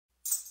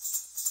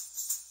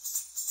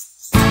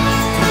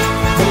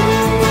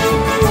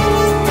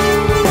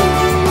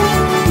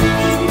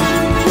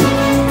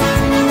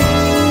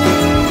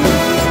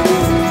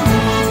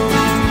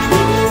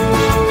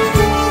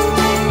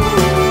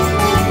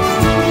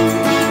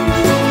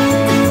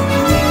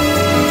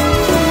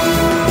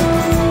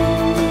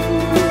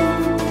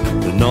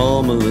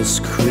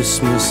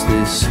Christmas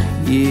this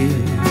year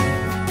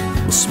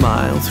will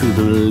smile through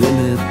the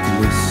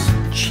limitless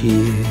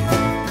cheer.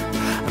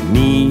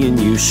 Me and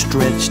you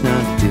stretch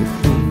not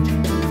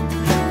different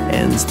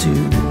ends to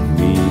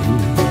me.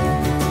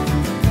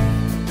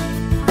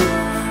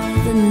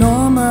 The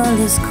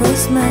normalist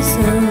Christmas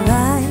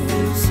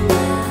arrives.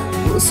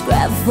 We'll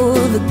scrap for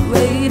the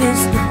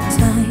greatest of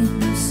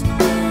times.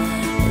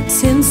 And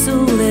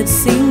tinsel, let's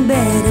sing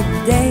better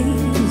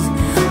days.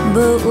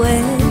 But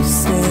we're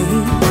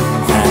safe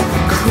at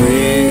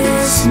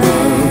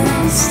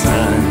Christmas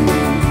time.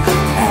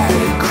 At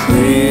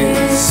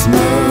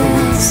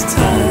Christmas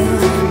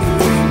time,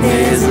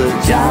 there's a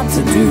job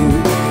to do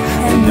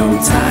and no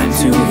time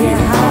to hear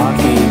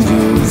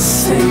archangels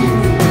sing.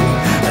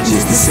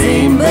 Just the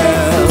same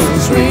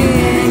bells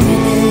ringing.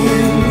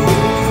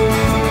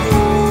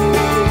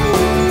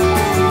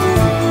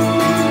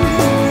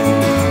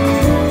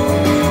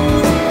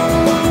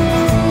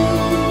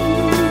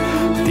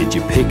 Did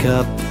you pick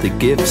up the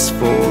gifts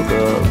for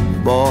the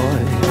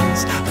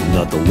boys?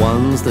 Not the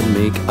ones that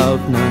make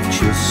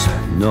obnoxious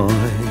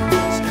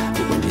noise.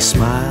 But when you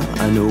smile,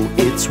 I know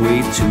it's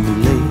way too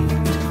late.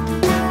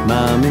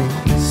 My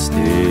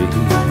mistake.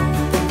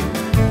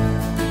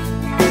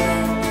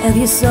 Have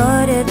you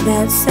sorted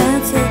that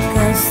Santa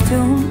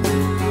costume?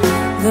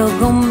 They'll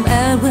go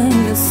mad when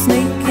you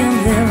sneak in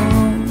their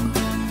room.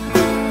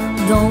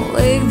 Don't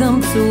wake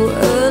them too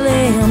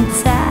early, I'm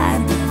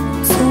tired,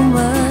 too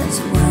much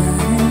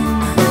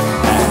wine.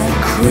 At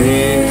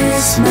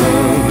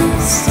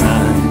Christmas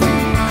time,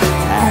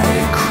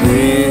 at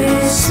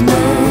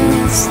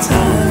Christmas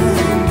time,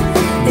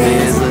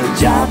 there's a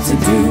job to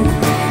do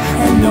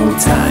and no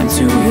time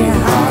to hear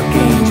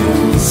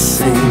archangels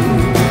sing.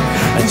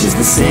 Just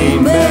the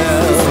same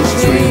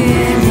bells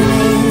ringing.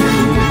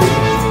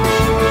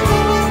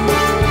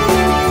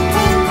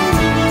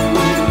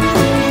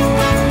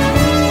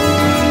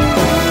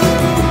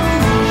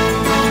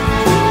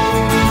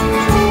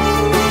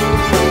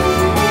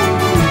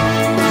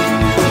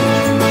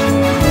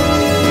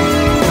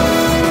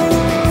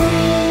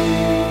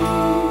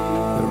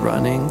 They're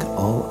running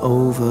all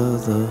over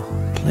the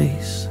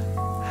place.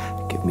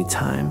 Give me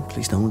time,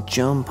 please don't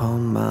jump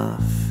on my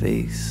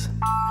face.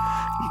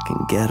 You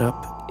can get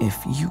up if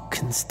you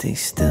can stay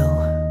still.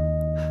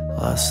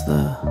 Lost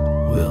the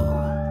will.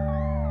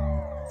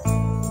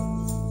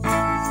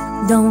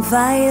 Don't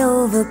fight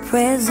over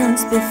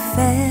presents, be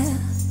fair.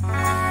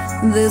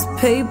 There's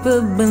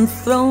paper been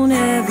thrown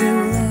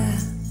everywhere.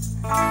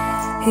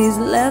 He's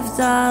left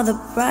all the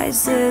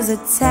prices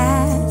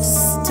attached,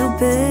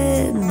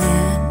 stupid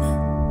man.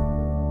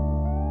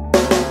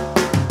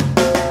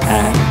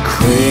 At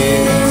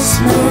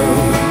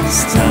Christmas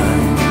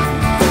time,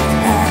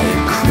 at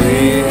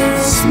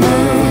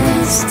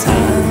Christmas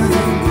time,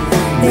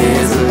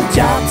 there's a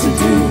job to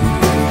do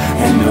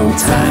and no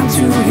time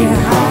to hear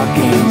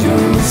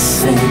archangels